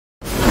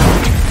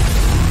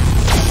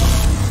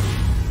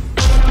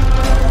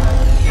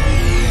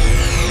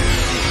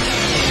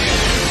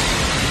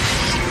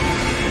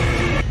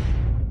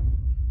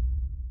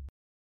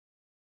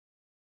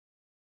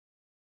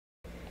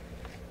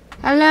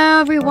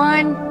Hello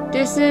everyone,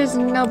 this is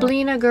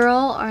Neblina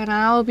Girl and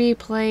I'll be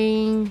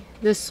playing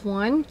this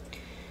one.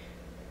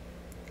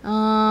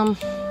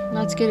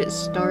 Let's get it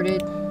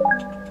started.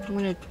 I'm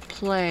gonna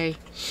play.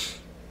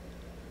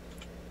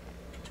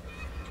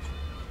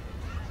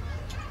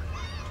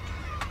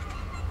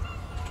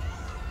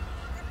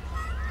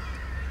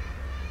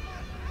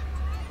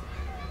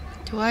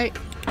 Do I?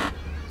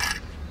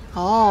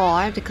 Oh,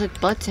 I have to click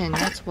button,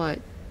 that's what.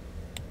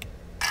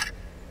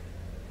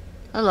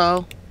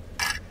 Hello.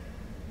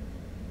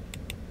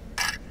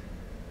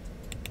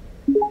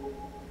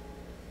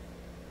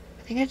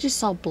 I think I just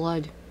saw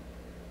blood.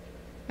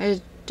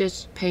 I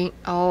just paint.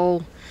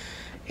 Oh,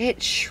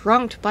 it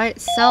shrunk by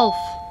itself.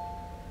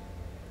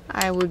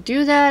 I will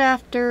do that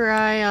after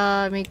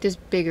I make this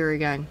bigger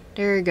again.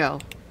 There you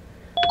go.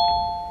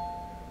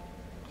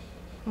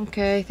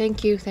 Okay,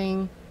 thank you,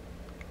 thing.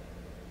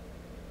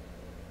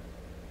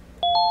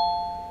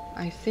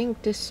 I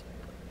think this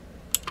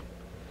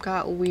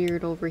got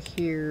weird over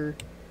here.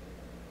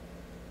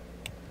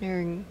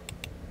 There.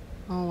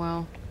 Oh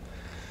well.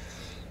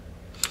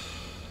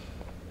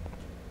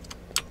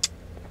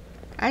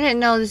 I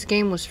didn't know this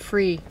game was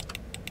free,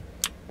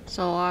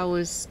 so I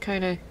was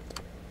kind of...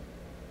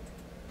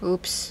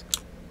 Oops.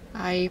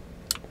 I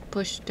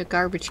pushed the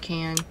garbage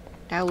can.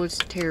 That was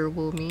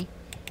terrible of me.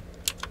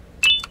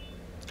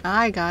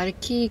 I got a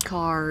key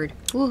card.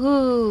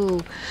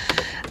 Woohoo!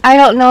 I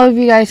don't know if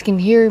you guys can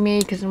hear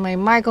me because my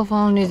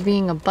microphone is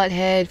being a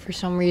butthead for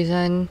some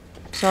reason.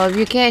 So if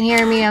you can't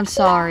hear me, I'm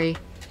sorry.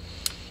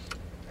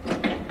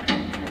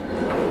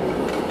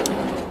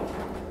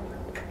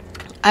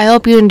 I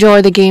hope you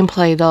enjoy the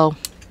gameplay though.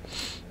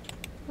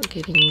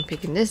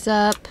 Picking this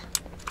up.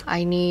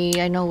 I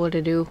know what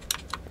to do.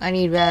 I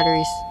need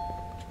batteries.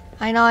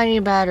 I know I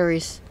need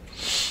batteries.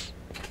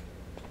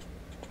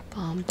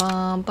 Bum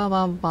bum bum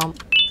bum bum.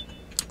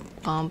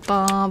 Bum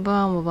bum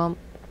bum bum.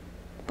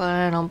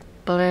 Ba-dum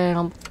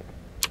ba-dum.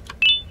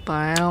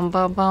 Bum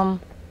bum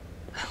bum.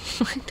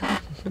 I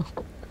don't know.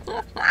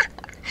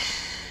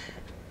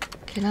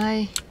 Can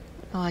I?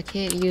 Oh, I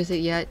can't use it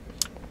yet.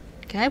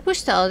 Can I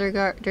push the other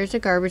there's a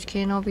garbage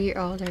can over here.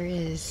 Oh, there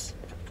is.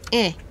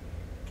 Eh.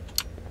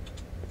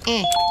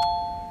 Eh.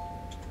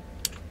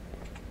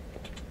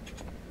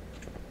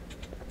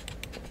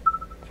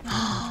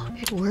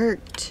 It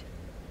worked.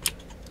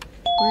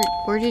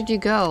 Where did you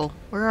go?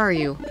 Where are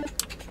you?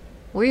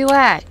 Where you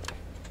at?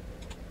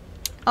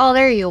 Oh,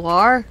 there you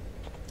are.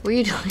 What are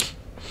you doing?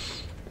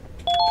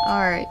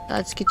 Alright,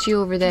 let's get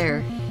you over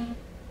there.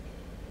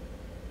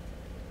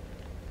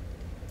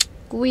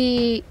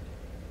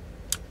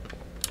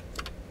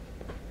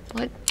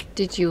 What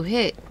did you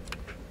hit?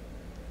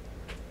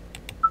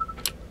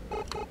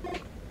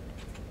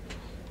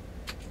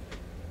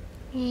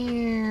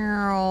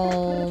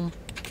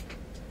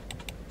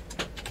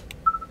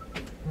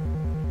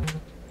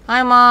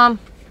 Hi, Mom.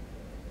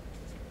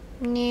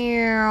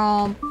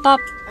 Pop.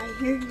 I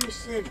hear you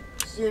said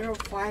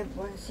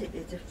 0516.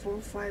 Is it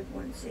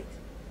 4516?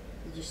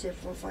 Did you say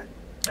 45?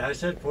 I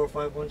said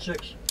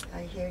 4516.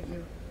 I hear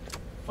you.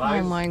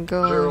 Oh my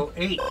God.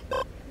 508.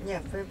 Yeah,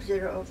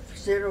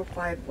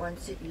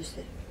 0516 you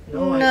said.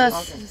 No, No.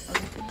 Okay.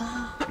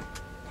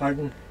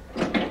 Pardon?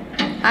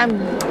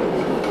 I'm...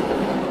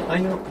 I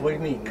know. What do you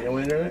mean? No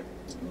internet?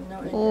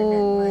 No internet.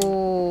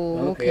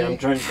 Oh, Okay, I'm okay.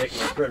 trying to take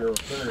my printer.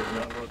 Printer's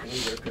not working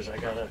either because I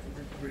gotta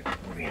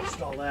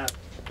reinstall that.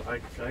 I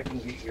can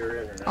get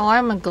your internet. Oh,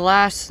 I'm a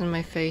glass in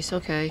my face.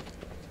 Okay.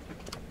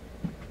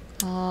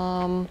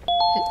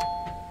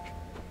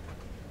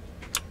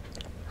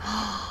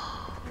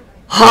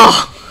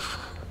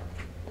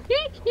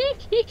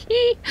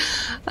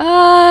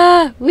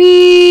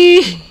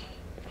 We.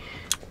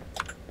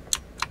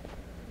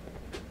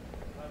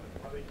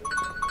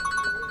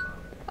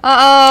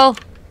 Uh-oh.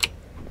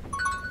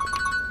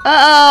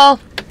 Uh-oh.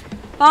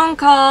 Phone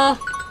call.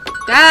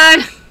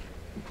 Dad.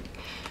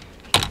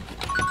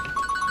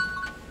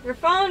 Your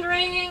phone's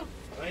ringing.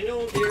 I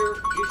know, dear.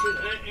 You should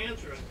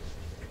answer it.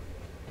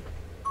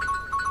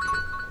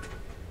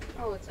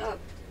 Oh, it's up.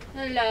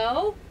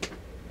 Hello?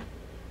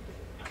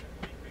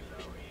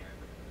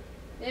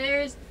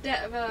 There's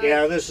that.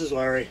 Yeah, this is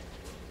Larry.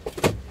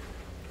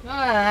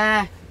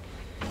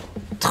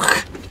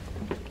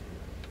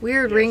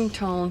 Weird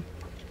ringtone.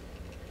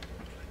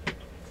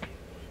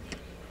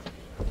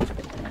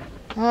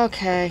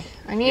 Okay,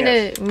 I need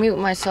to mute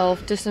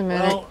myself just a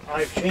minute. Well,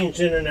 I've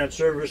changed internet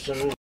service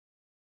and...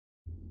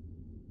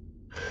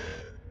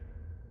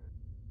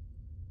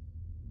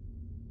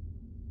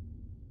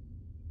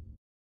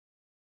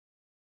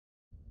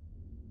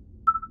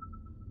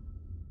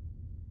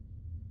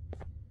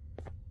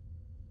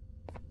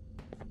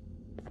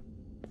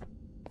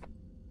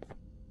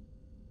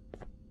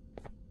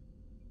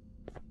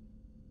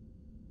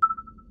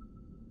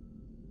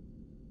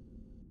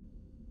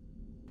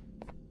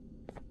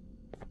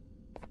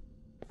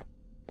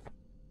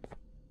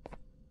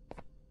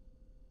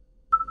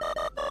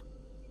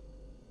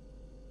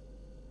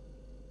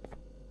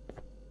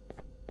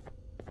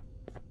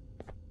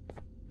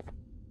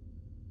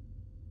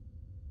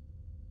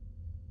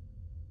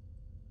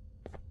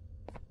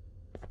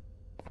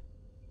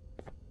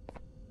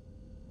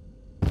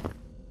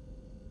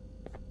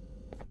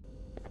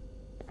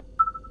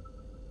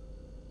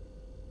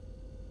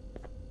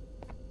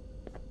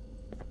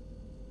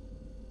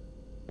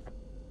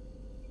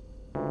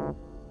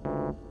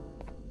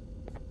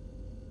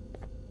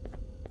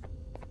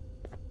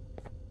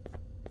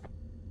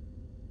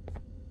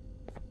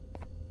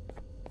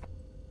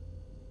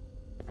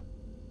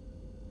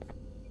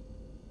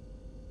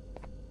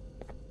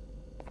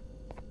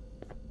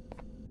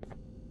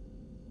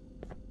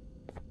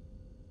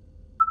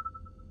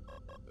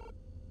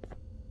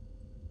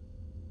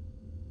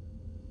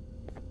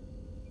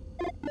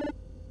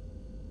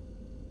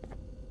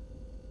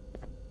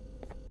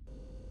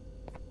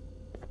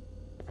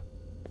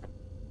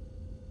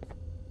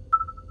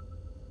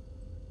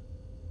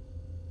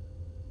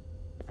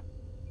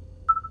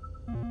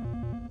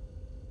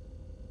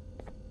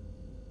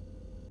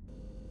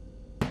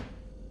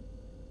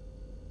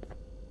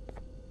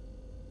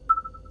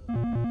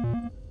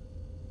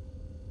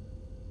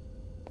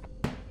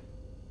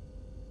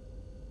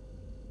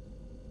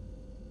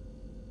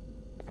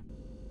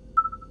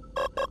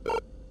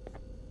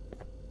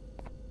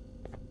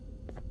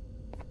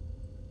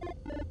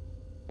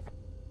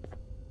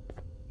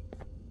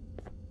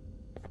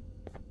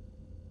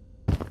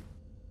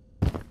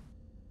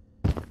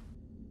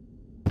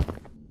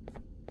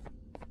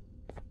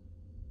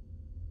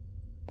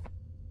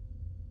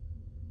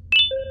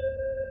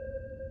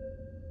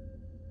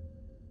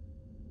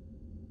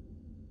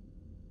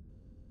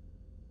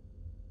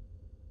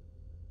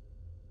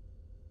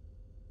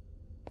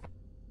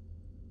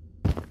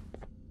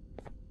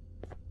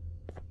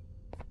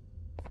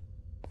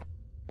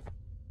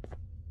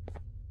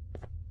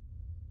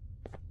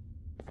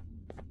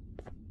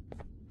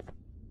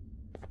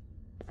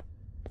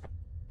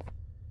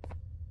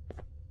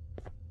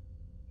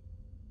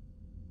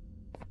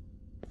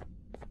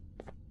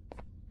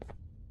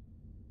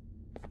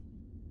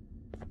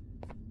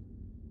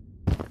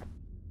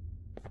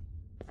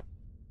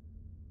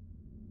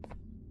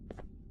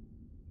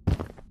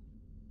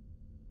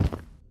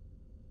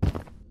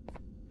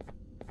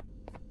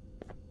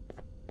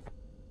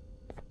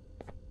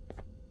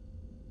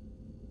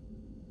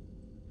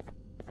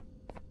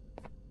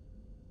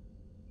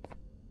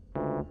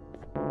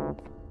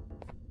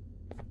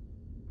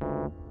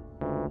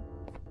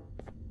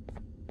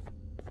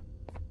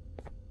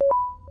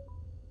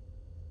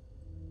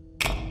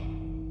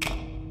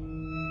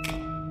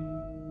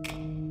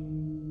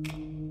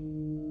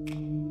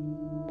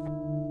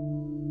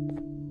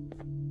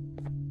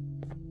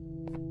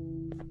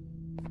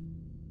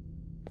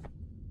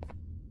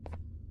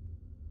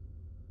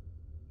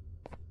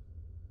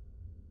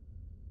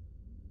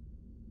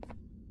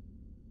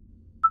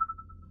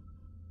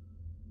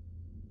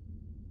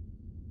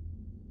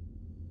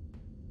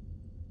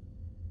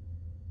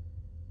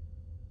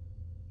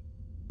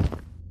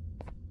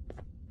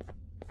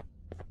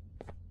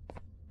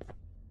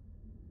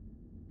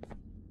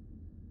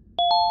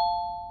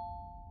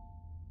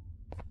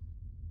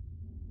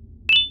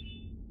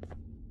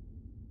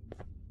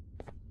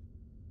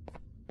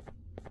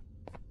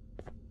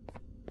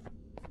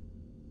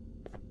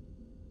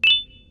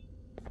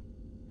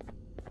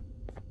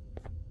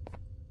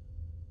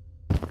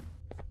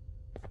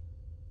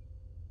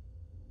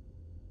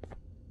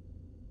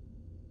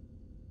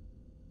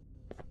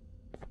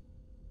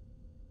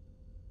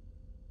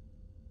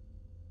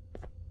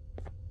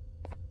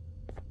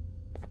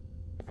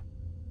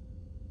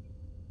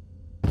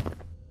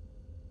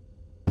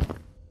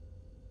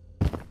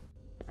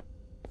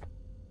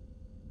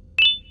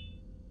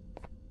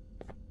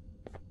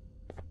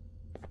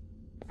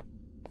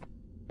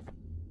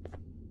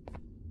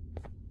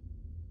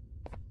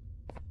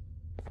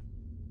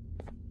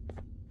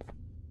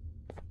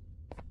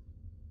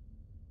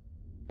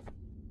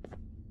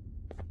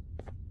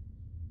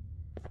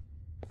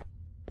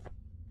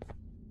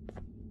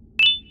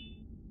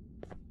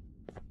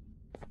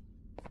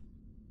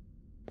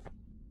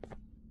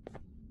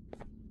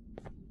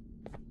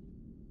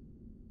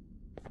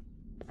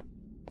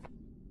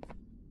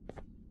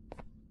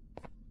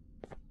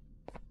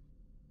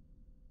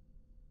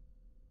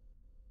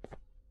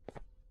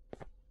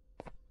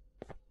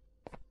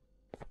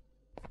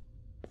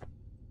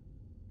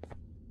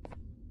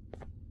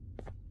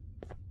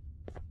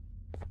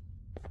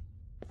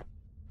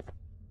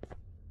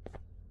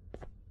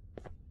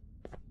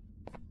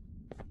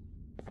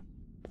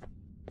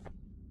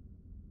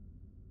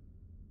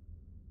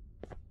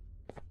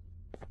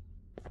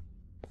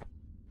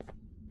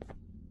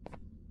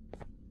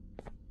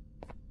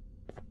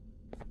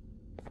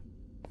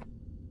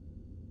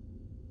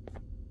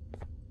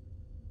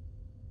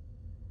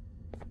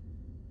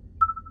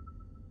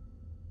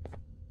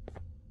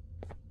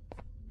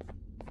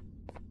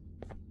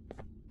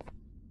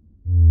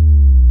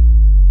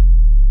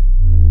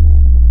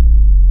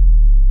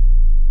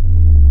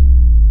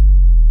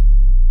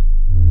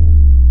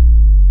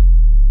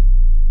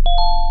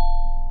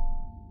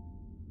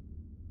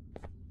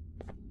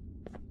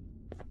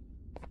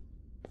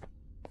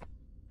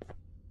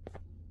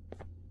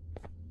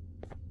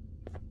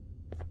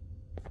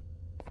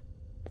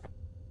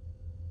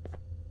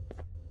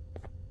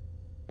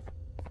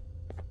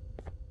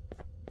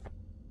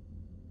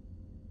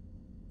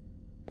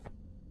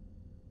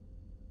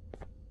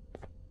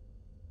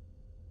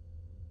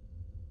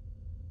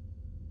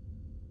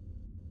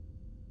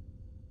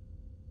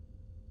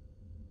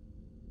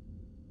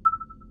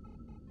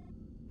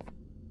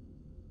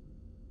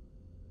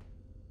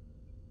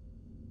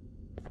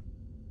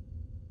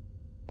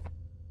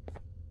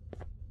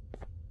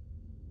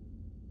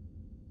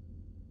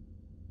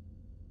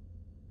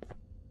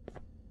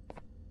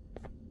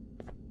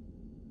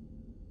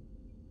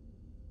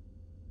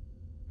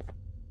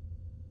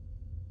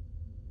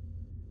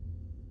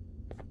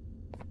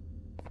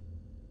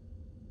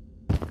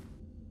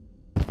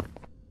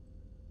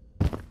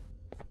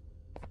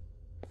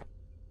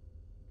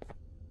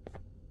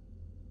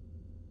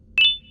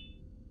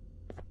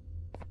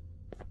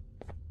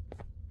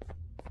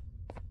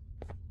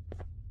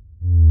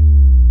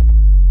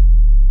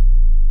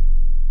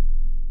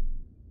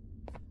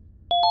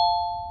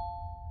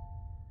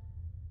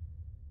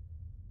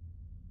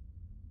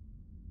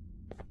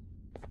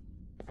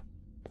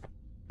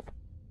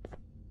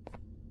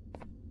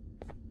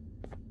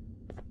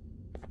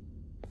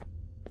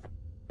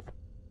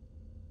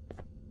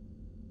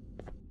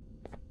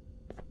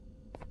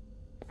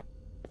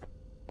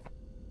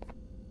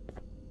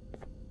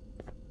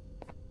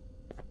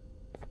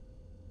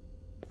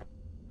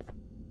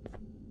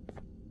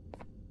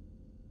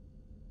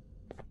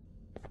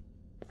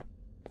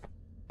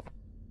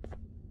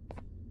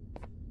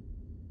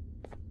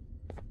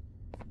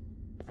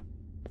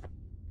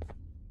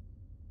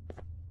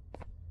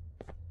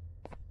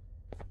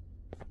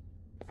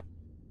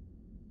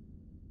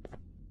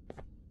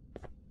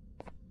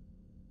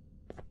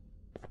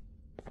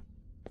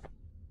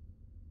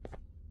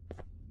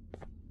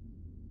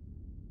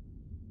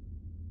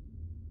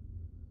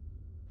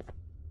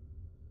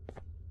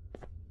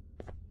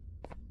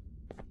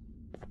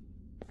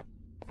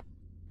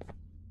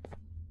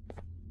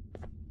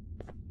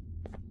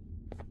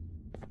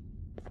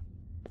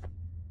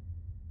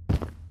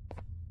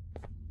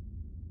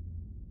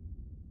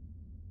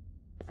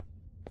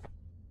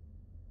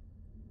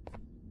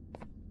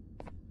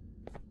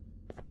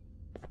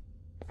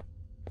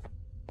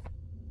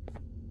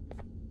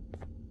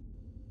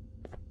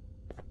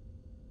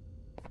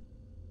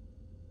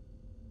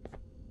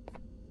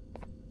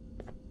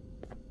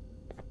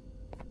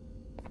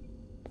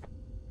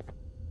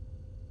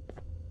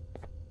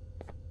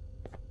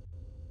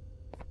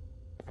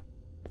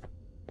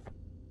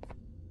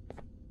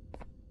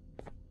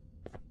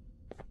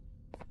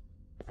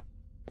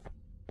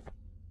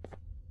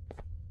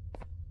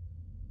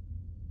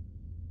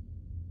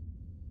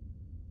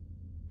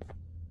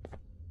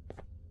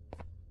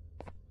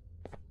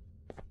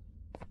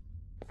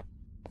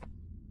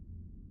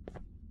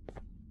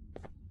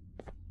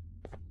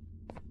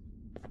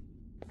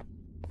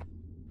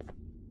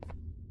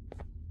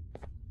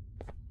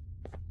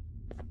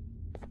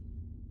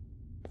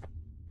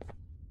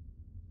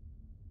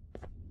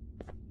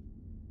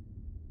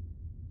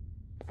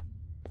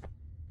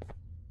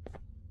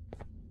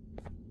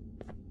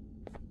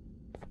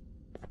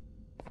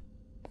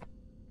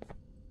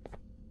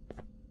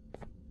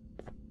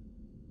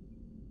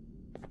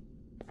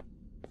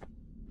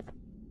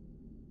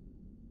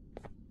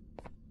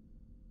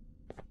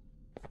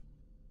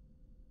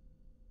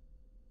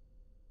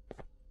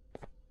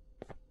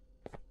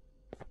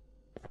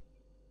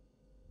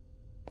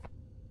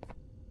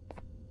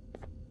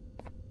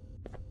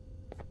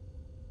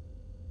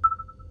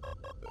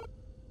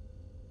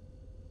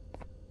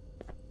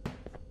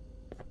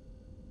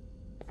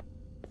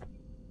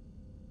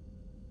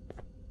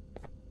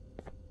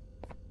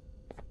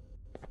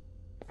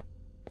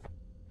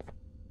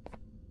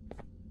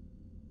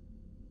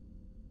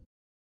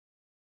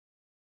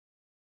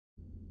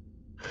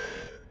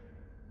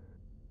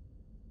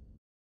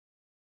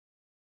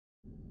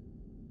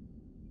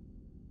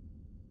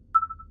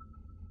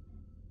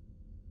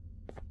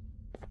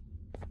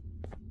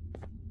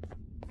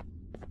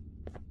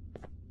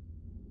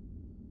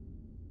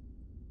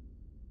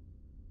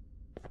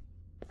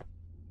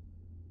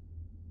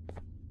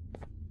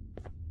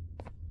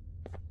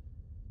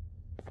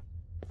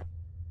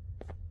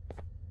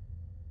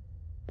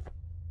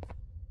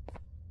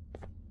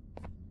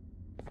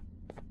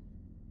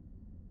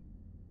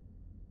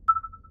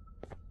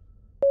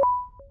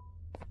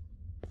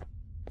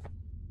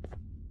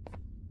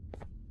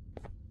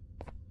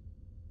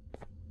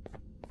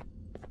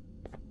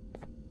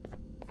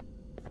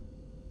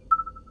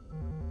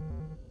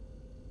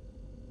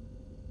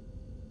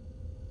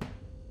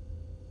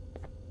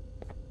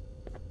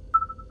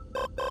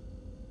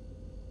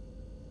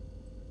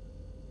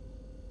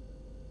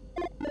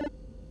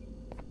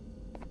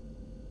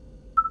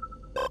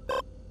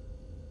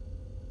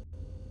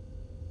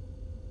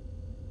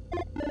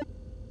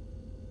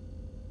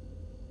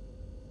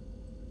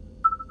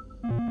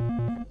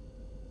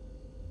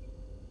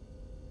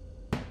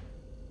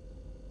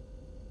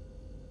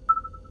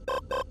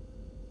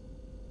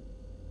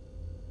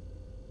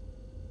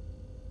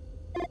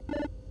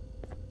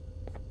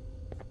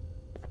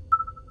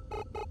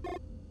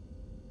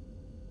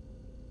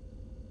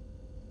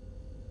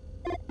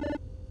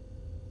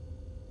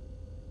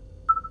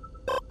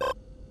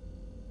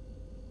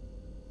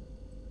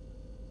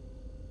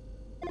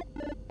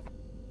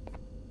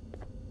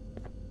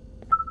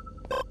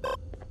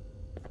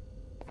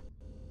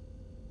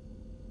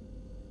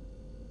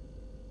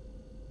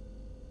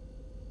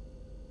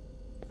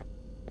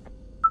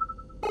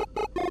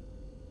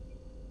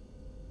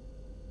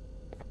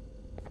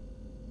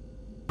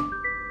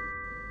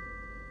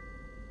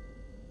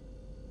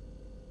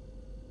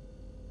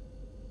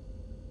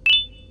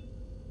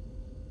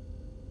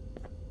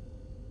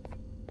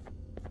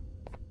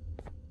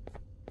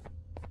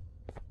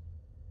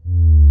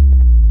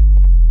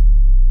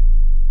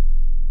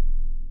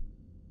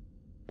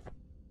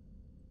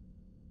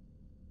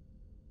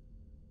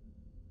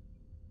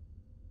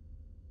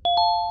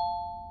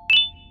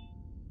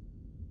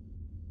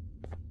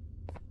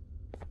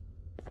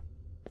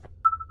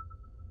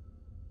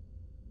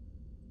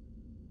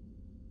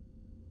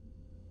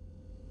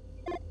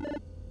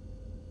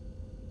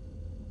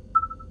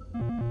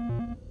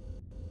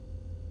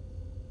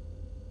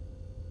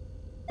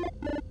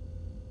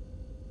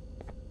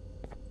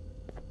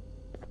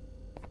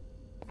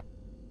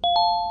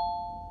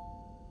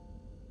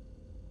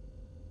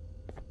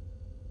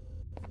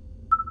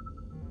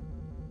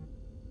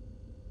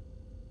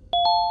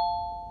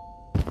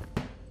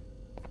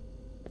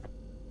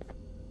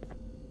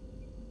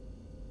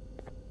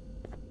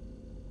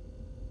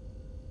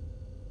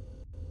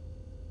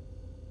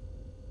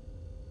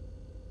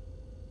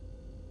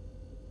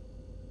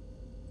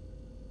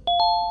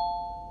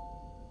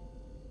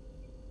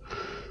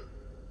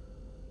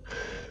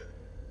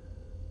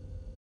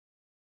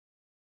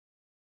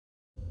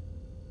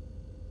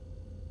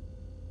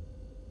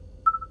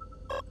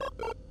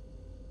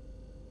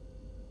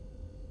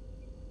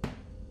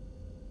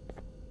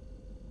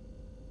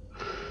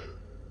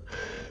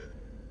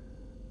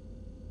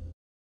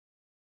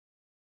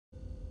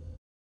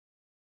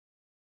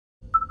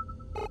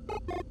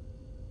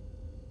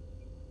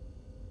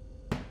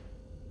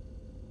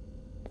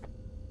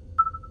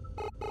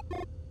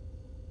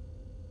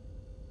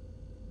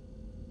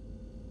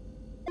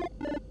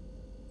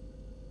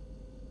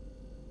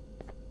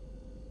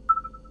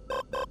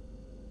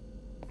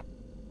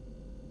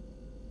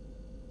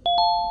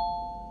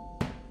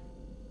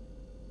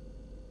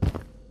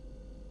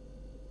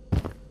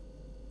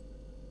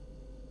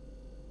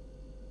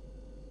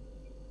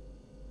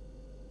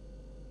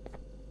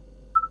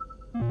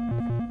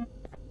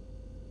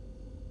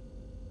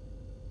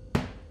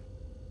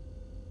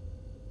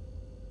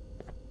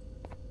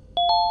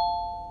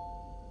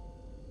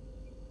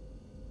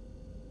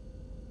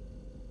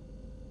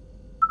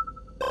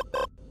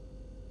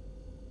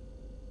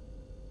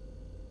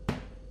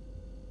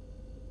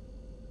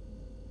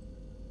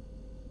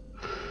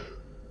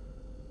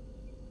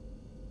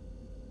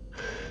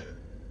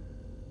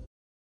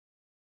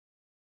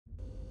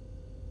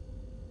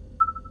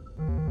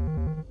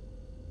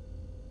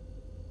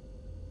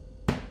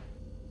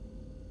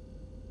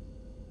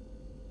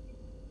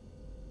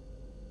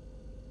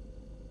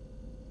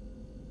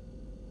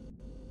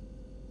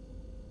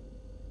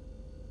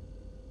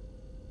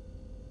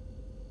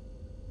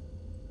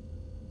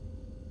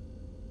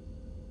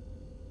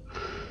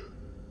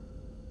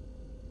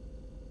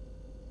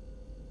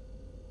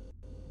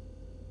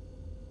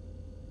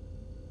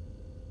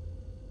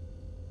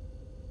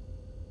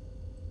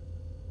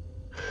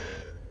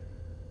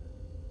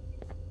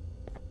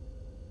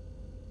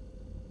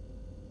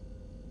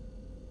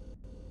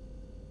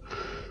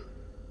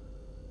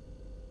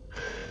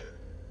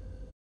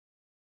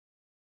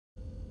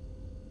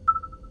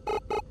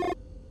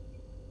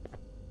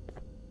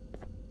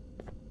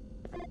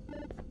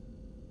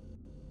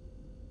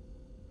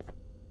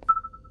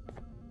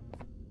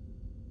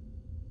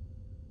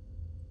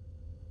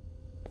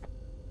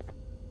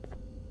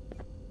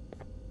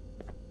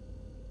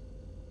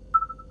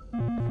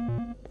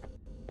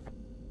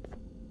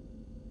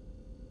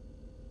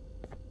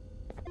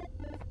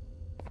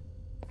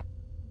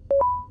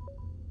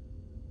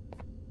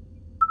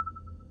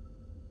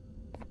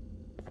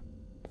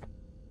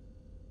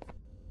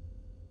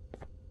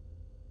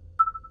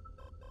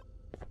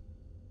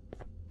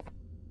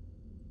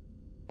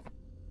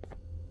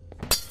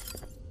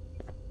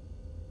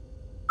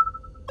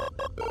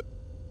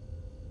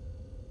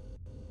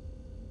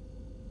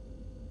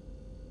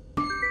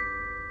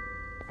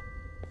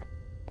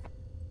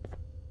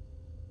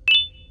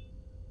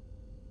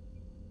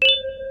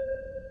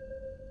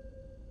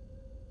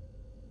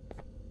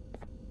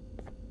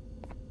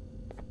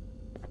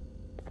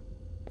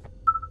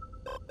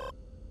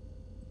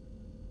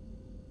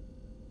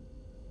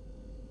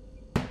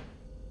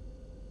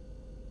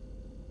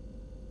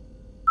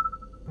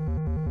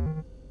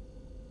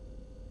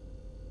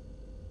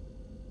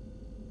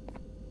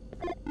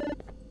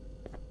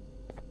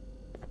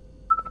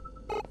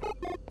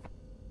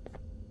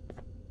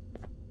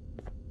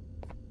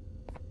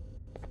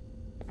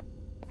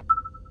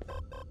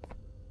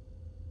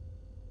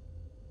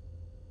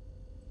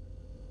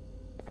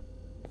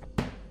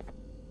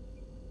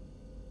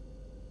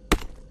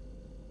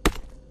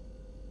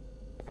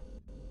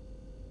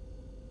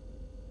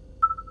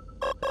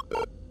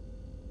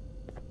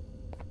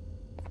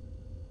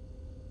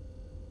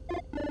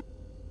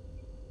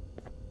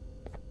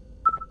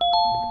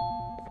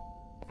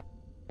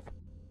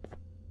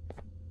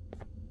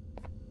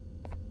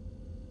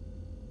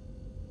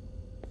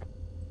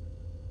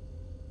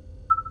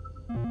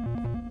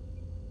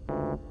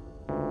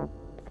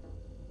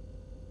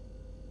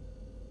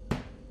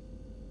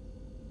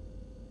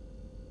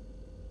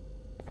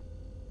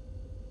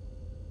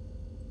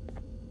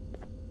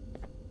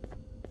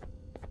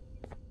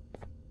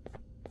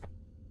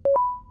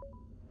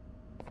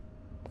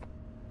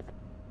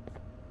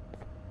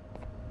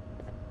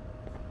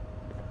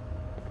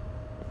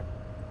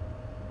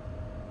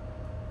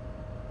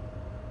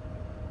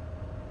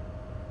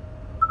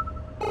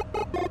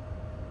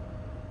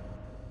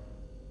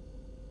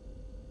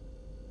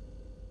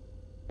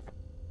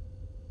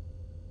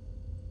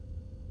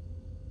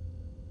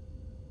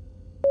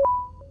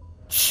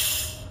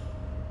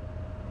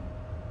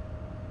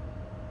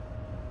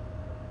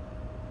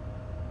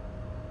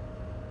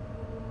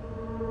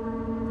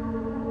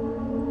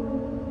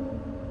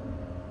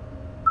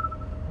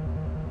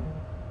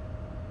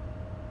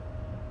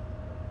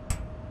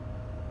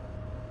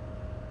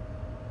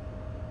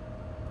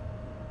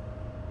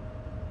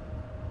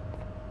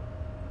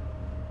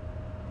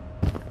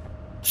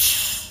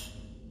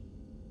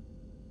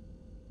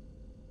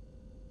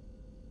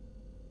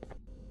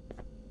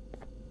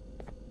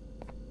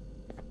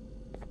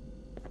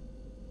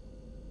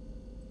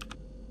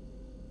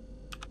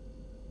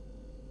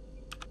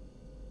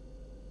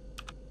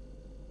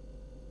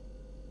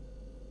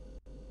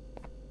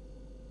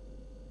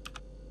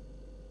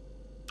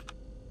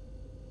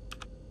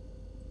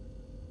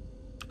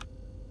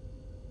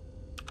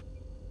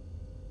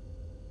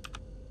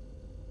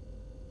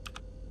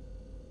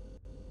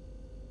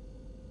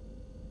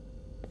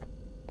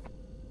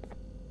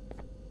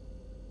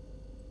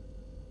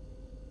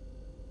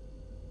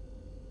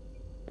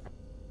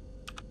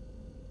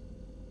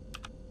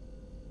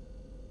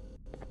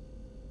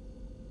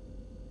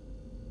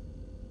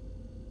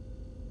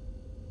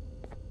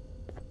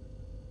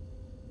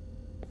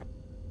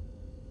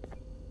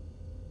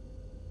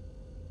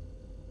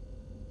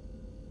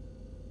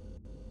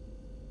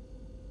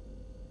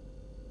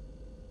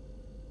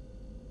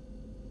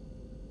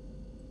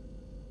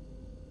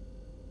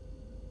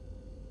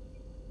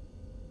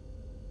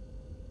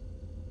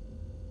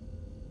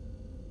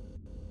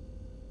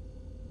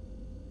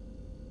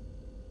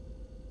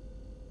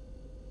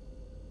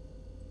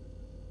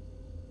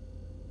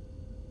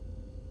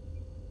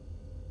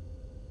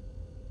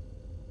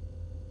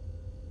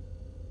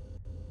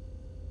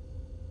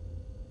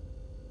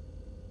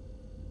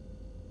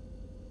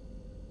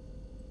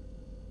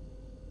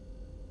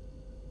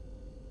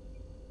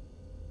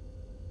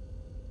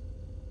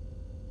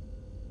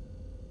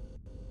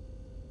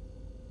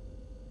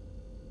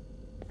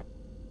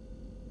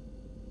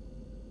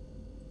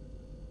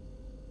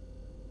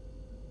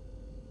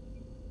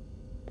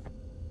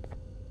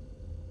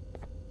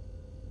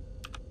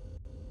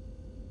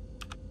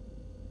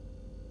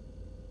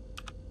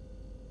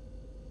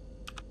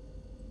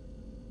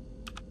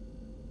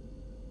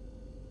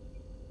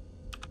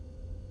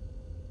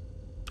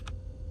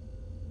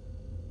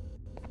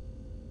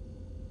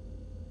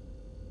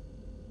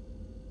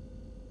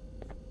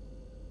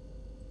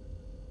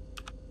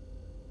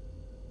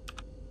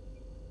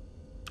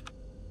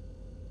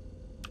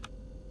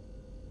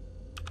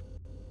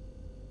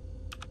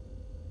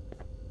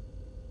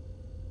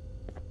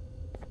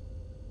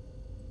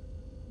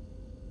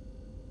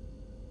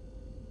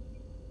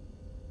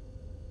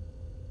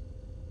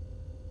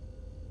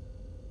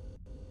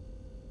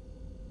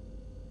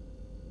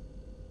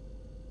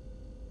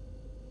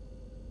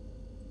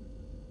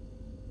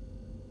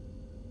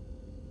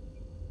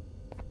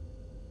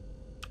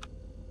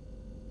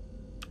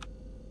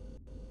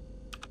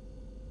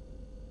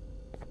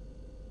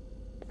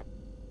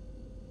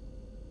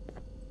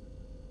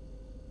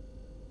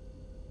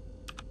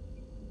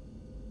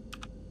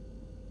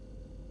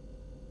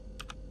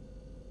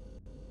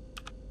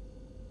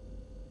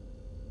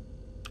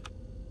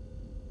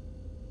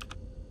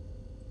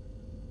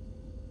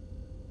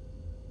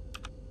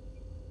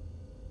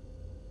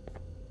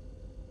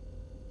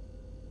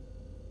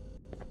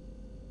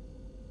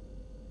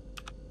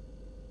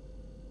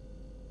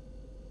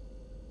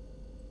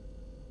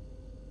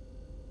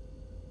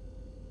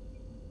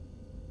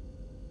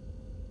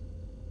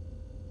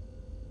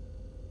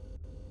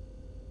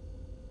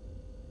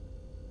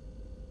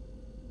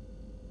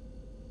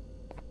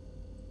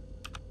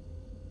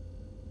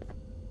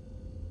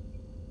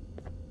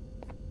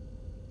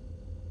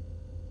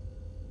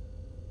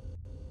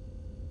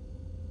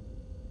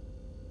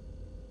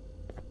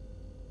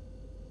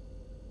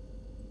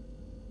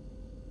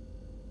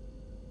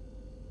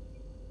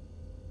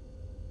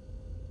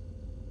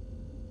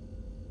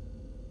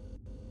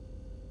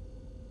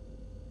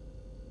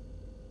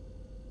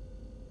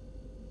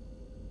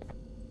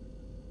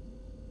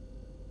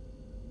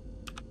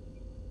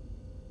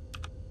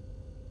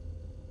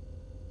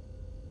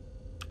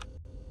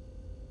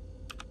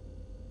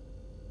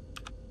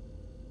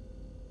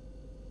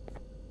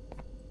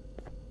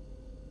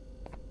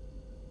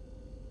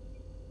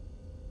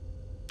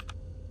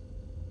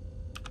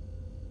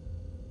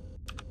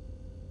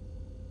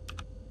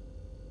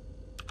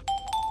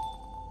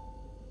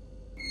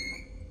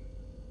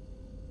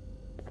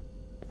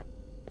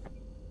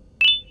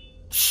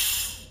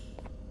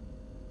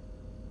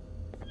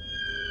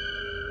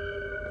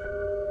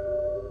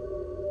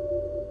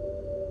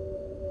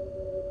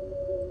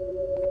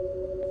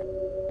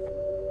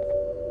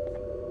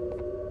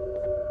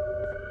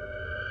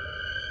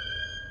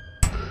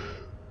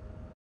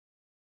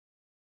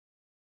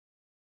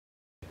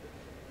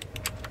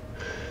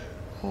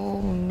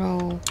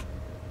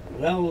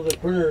 Well, the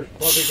printer's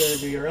probably going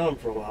to be around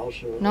for a while,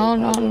 so No,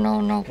 no, I'll have a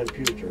no, no.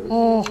 computer.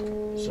 Oh,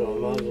 So I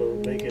might as well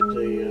make it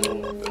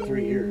the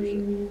 3 years.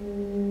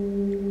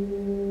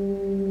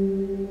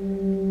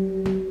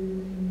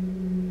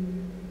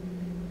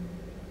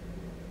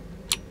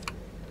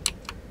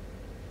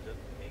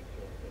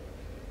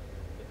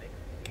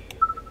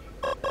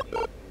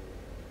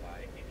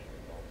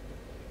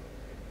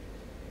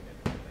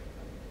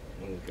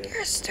 Okay.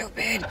 you're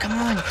stupid. Come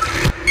on.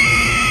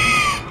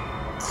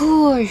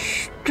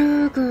 Gosh,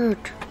 dang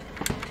it.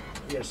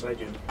 Yes, I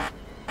do.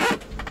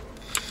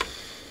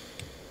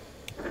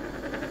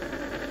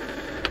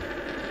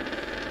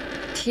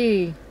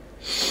 T.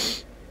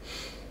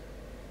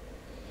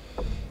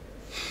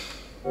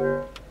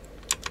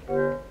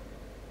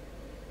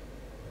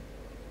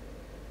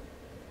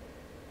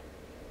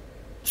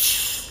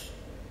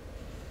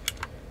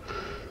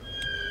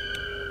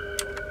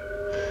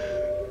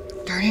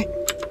 Darn it.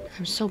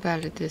 I'm so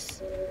bad at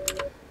this.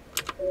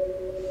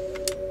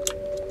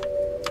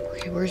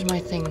 Okay, where's my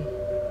thing?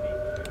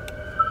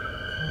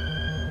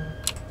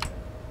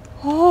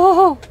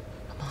 Oh!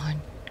 Come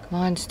on. Come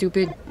on,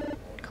 stupid.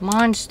 Come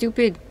on,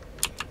 stupid.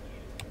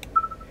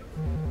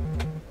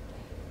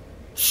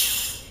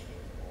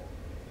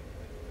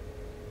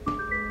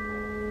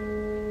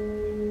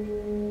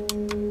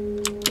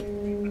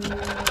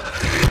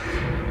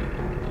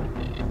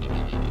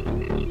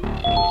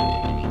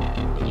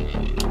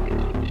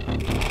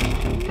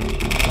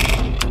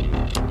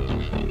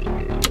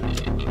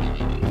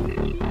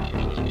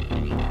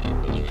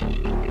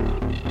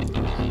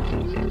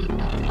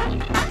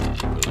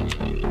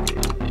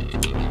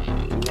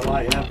 Well,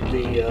 I have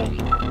the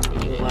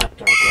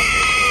laptop, like I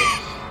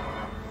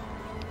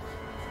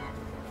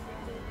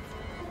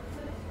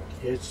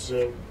said. It's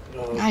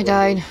I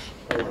died.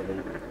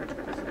 11.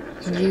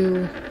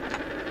 You.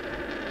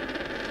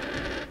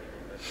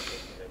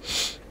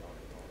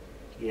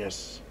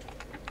 Yes.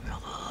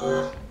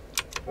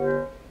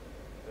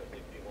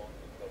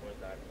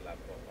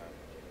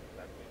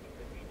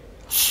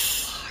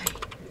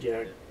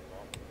 Yeah.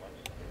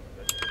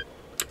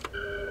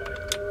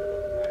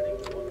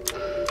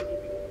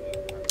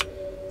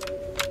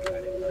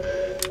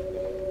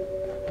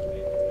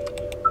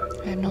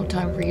 I have no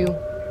time for you.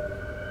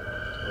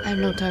 I have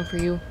no time for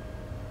you.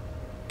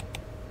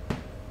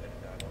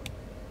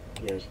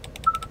 Yes.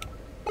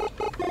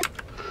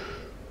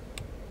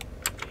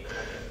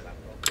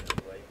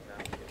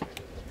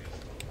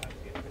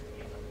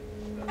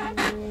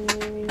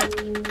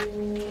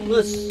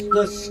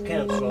 Let's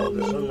cancel all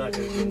this. I'm not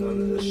going to do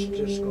none of this.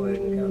 Just go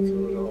ahead and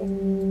cancel it all.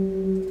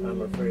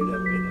 I'm afraid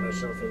I'm getting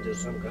myself into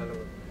some kind of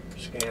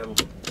scam.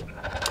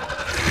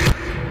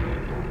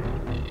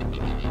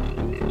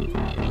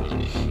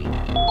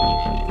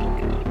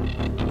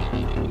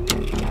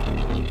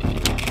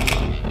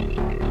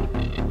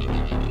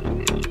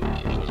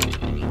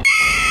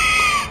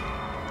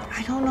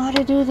 I don't know how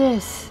to do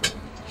this.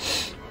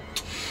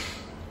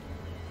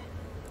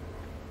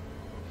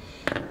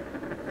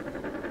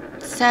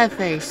 Sad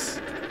face.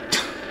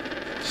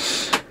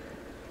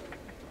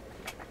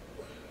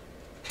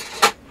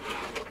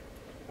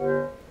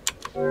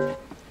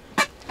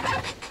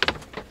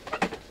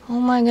 Oh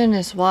my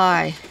goodness,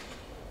 why?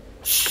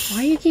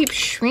 Why you keep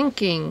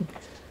shrinking?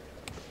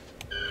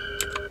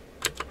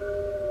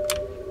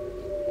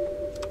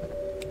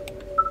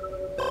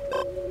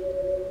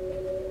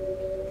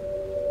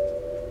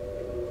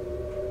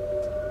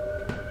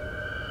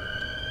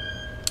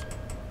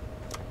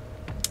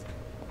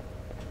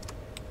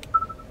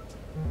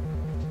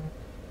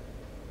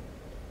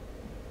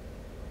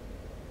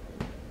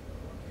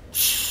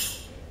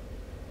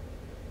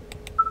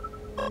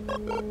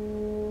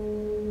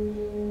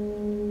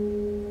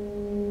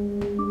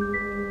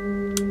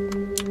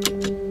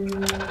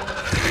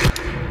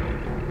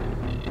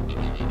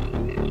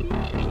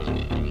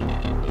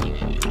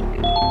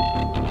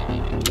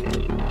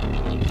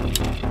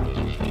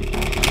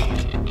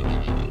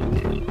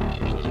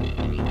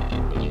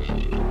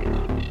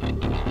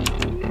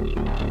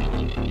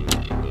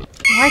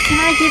 Why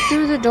can't I get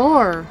through the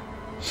door?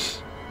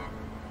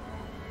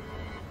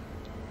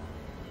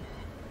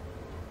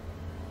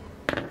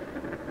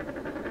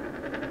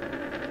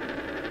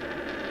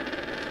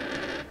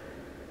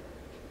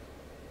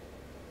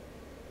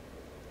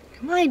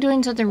 Am I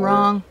doing something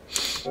wrong?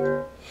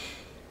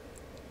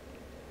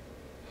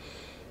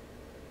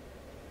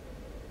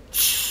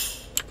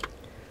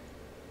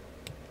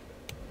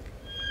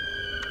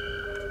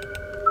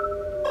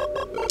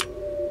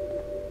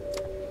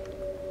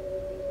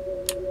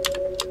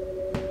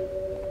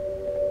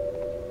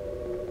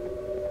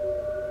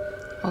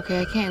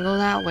 Okay, I can't go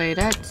that way.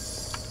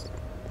 That's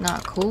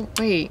not cool.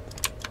 Wait.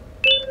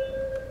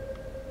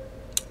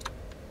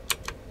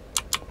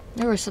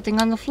 There was something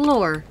on the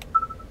floor.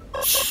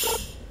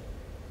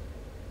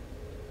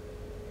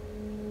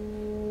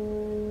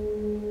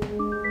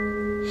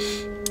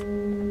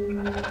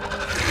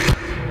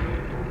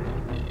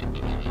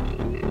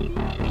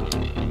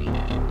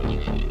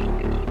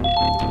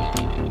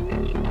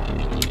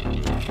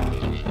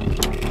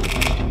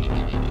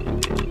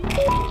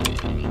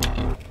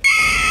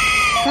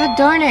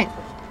 darn it.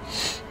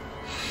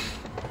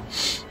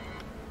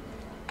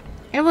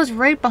 It was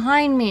right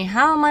behind me.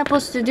 How am I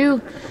supposed to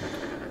do?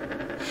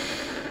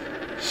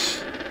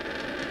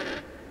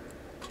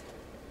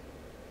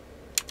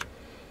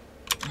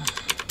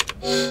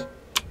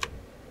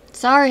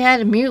 Sorry, I had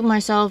to mute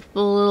myself a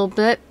little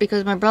bit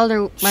because my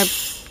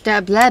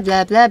dad, blah,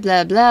 blah, blah,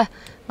 blah, blah.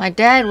 My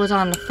dad was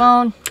on the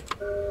phone.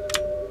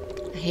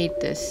 I hate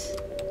this.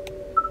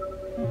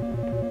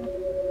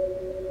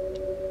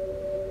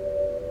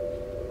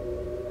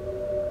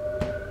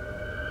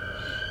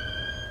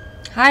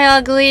 Hi,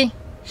 ugly.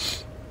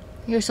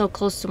 You're so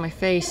close to my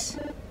face.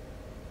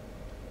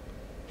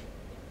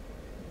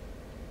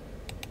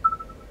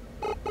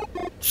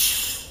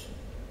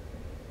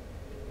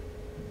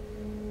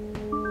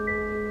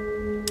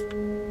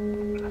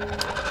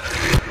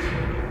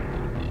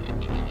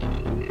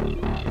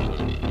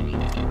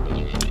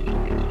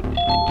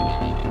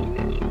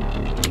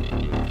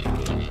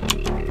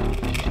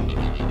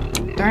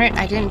 Darn it,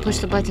 I didn't push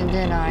the button,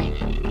 didn't I?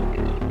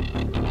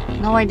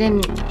 No, I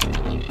didn't.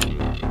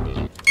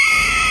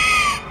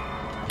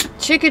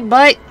 Chicken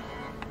butt!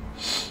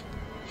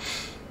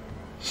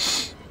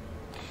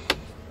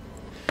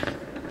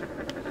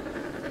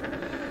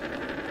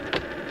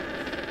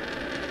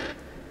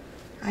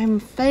 I'm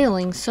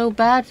failing so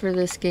bad for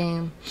this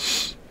game.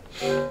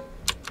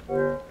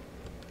 I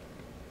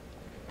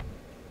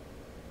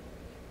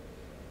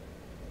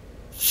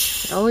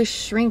always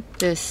shrink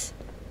this,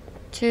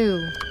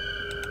 too.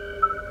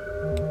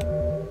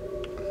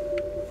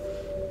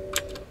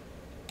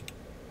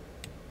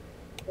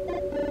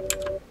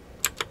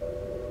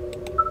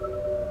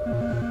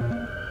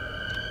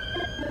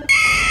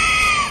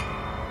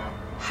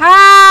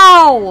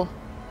 How?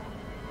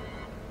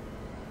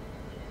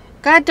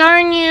 God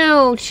darn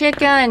you,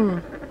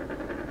 chicken.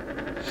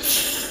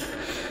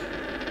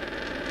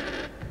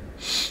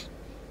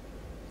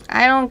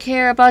 I don't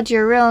care about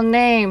your real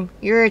name.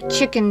 You're a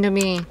chicken to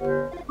me.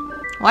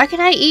 Why can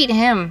I eat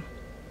him?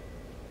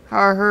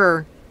 Or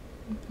her.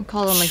 I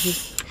call him a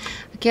he.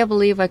 I can't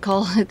believe I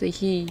call it the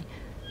he.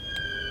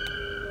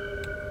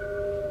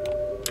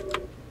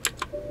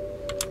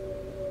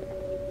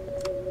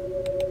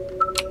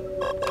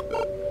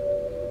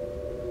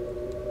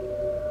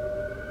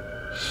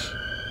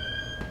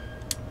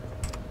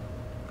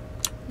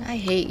 I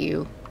hate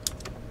you.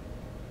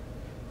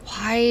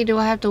 Why do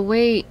I have to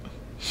wait?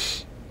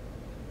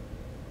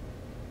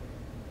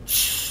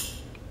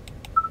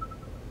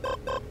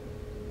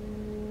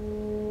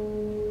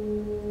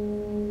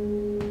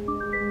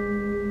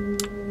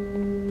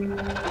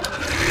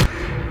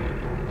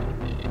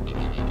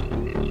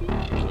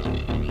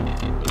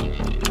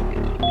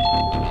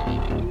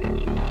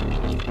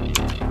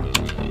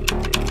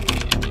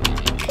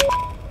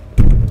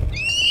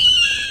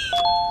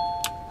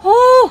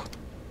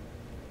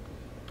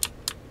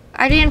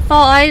 I didn't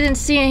fall. I didn't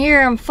see and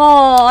hear him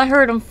fall. I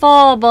heard him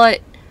fall,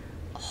 but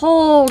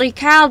holy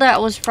cow,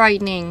 that was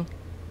frightening.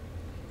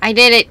 I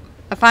did it.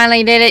 I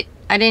finally did it.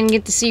 I didn't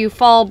get to see you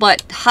fall,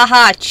 but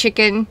haha,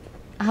 chicken.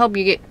 I hope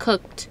you get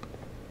cooked.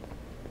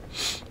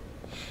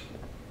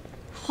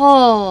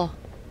 Oh.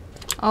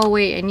 Oh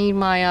wait, I need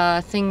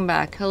my thing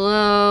back.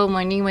 Hello,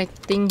 I need my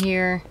thing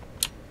here.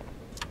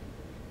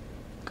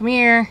 Come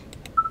here.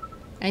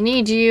 I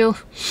need you.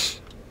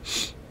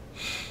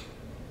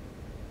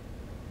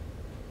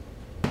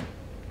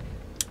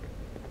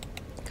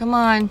 Come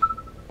on.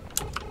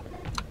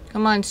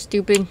 Come on,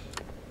 stupid.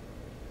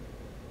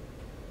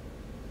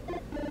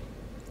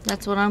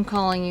 That's what I'm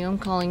calling you. I'm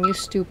calling you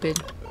stupid.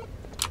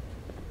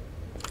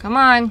 Come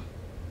on.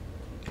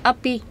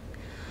 Uppy.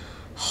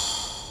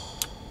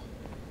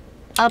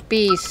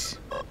 Uppies.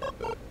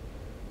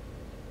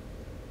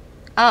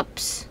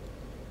 Ups.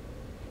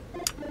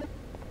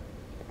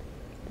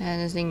 Man,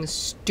 this thing is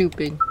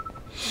stupid.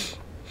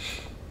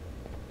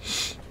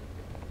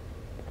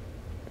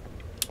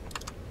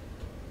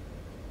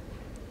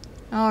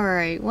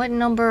 Alright, what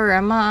number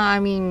am I? I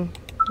mean,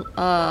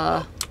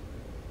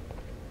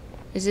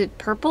 is it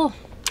purple?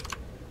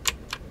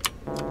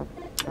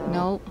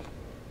 Nope.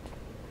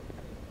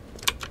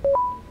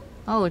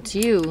 Oh, it's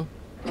you.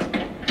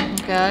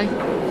 Okay.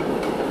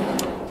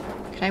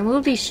 Can I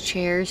move these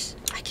chairs?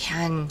 I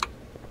can.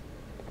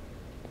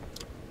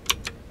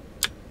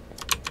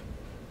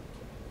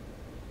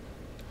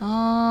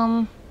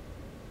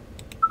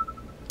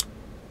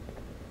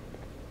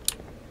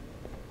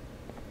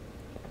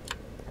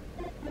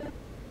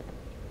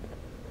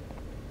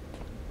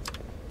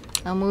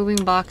 I'm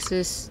moving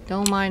boxes.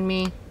 Don't mind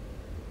me.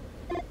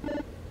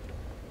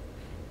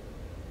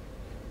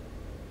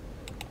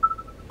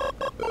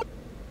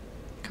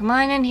 Come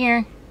on in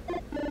here.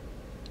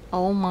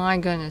 Oh my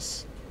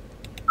goodness.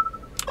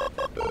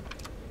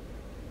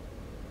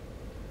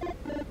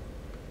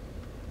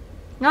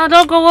 No,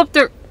 don't go up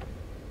there.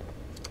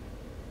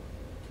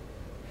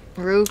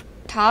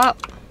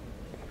 Rooftop.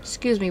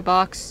 Excuse me,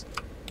 box.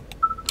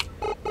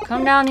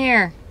 Come down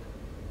here.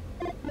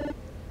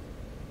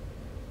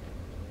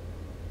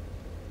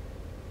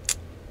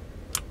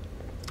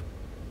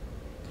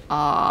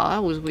 Aw,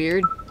 that was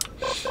weird.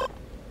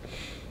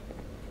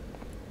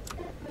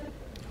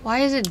 Why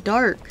is it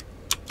dark?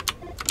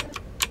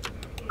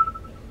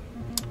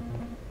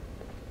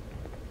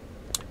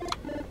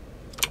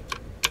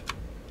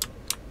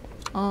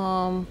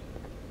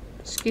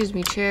 Excuse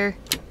me, chair.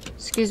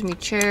 Excuse me,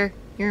 chair.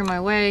 You're in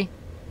my way.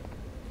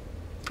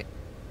 Okay.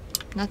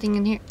 Nothing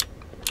in here.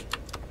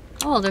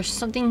 Oh, there's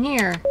something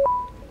here.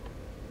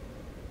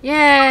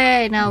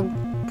 Yay! Now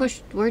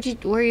push. Where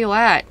are you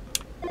at?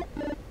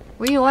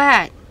 Where you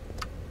at?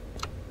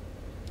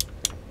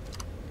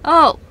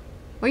 Oh,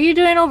 what are you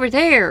doing over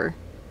there?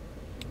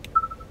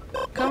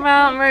 Come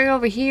out right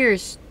over here,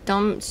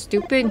 dumb,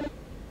 stupid.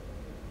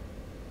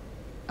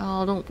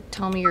 Oh, don't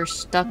tell me you're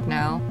stuck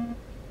now.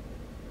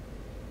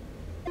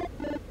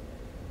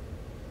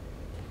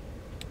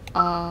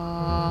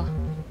 I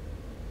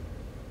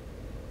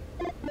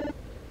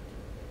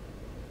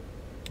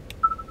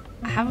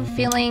have a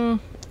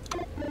feeling.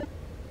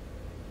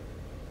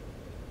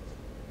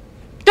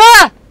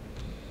 Ah!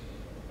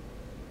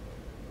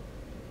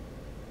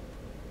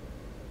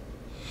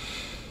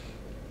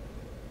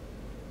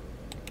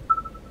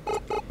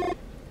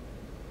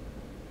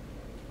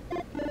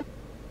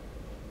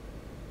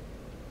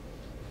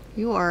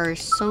 You are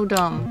so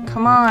dumb.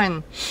 Come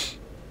on.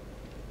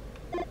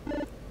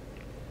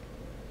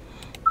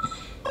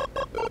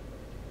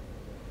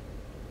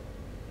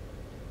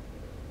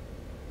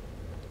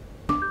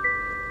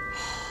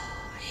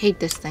 I hate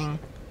this thing.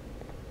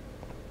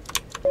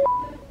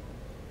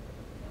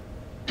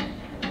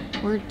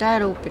 Where'd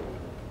that open?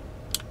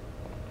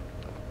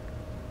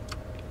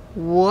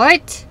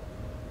 What?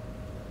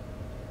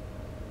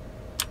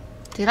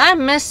 Did I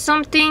miss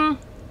something?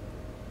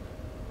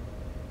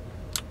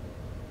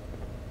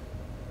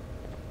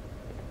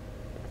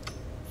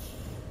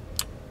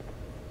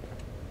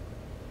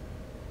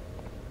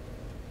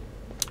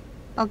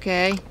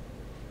 Okay.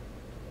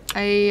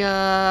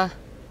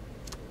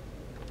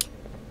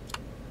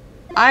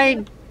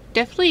 I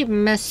definitely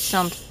missed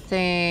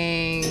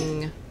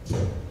something.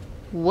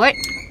 What?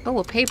 Oh,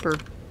 a paper.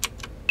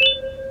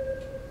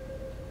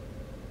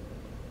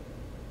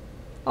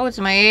 Oh, it's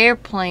my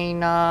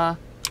airplane. Am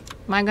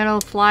I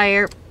gonna fly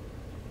air?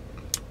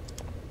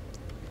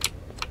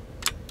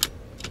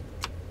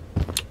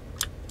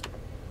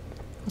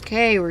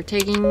 Okay, we're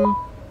taking the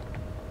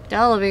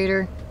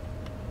elevator.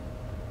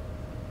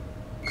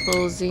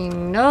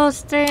 Closing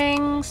those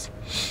things.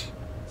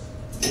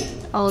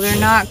 Oh, they're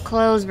not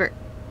closed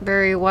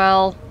very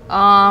well.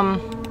 I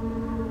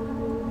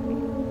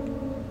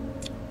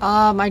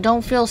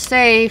don't feel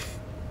safe.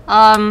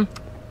 Oh.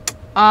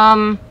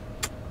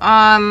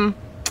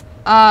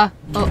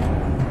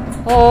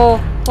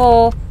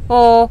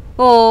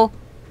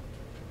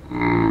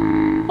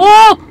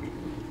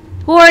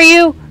 Who are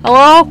you?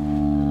 Hello?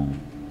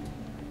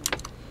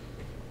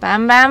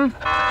 Bam Bam?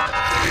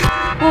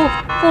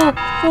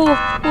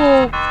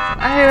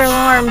 I hear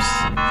alarms.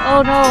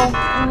 Oh no,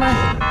 am I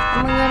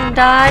gonna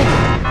die?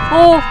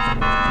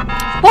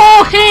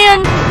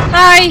 Hand!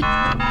 Hi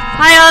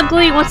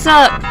ugly, what's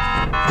up?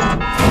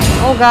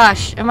 Oh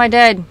gosh, am I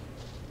dead?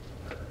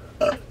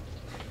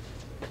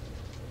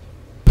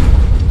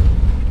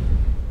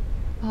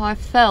 Oh, I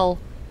fell.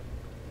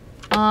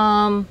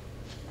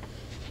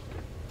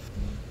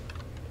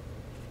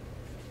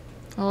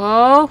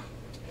 Hello?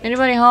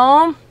 Anybody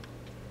home?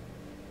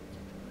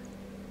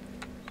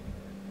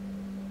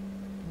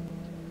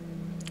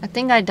 I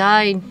think I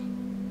died.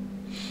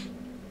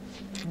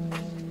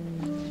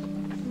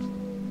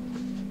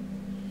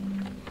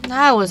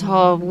 That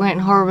went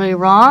horribly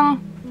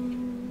wrong.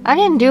 I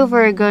didn't do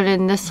very good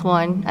in this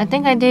one. I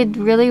think I did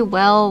really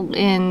well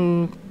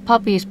in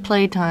Puppy's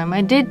Playtime.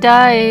 I did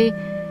die.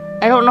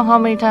 I don't know how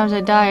many times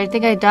I died. I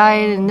think I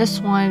died in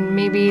this one,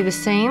 maybe the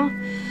same.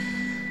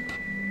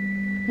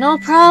 No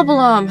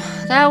problem.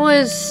 That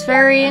was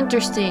very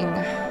interesting.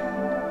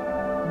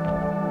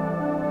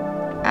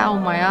 Ow,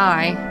 my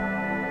eye.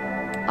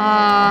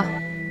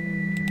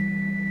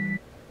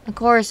 Of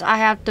course, I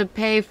have to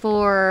pay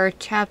for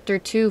Chapter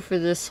 2 for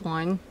this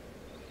one.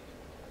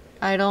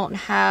 I don't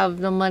have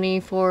the money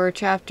for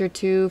Chapter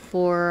 2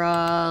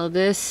 for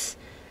this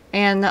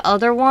and the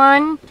other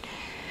one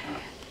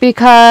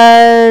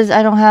because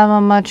I don't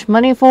have much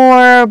money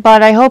for,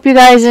 but I hope you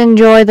guys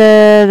enjoy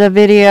the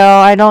video.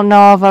 I don't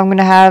know if I'm going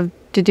to have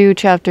to do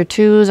Chapter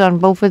 2s on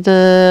both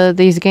of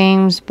these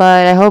games,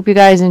 but I hope you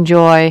guys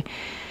enjoy.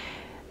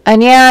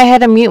 And yeah, I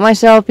had to mute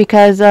myself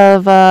because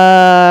of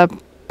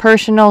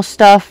personal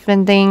stuff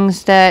and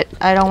things that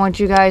I don't want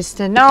you guys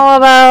to know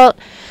about.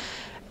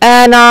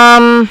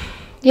 And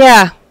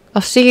yeah,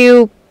 I'll see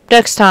you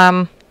next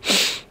time.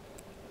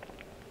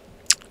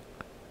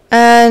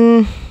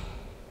 And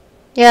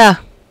yeah,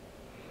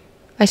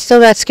 I still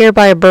got scared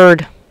by a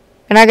bird.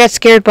 And I got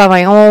scared by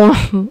my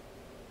own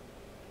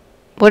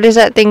what is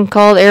that thing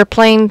called?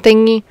 Airplane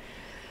thingy?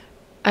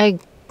 But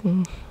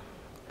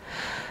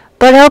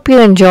I hope you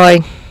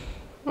enjoy.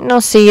 And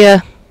I'll see ya.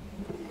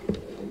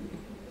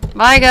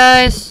 Bye,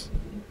 guys.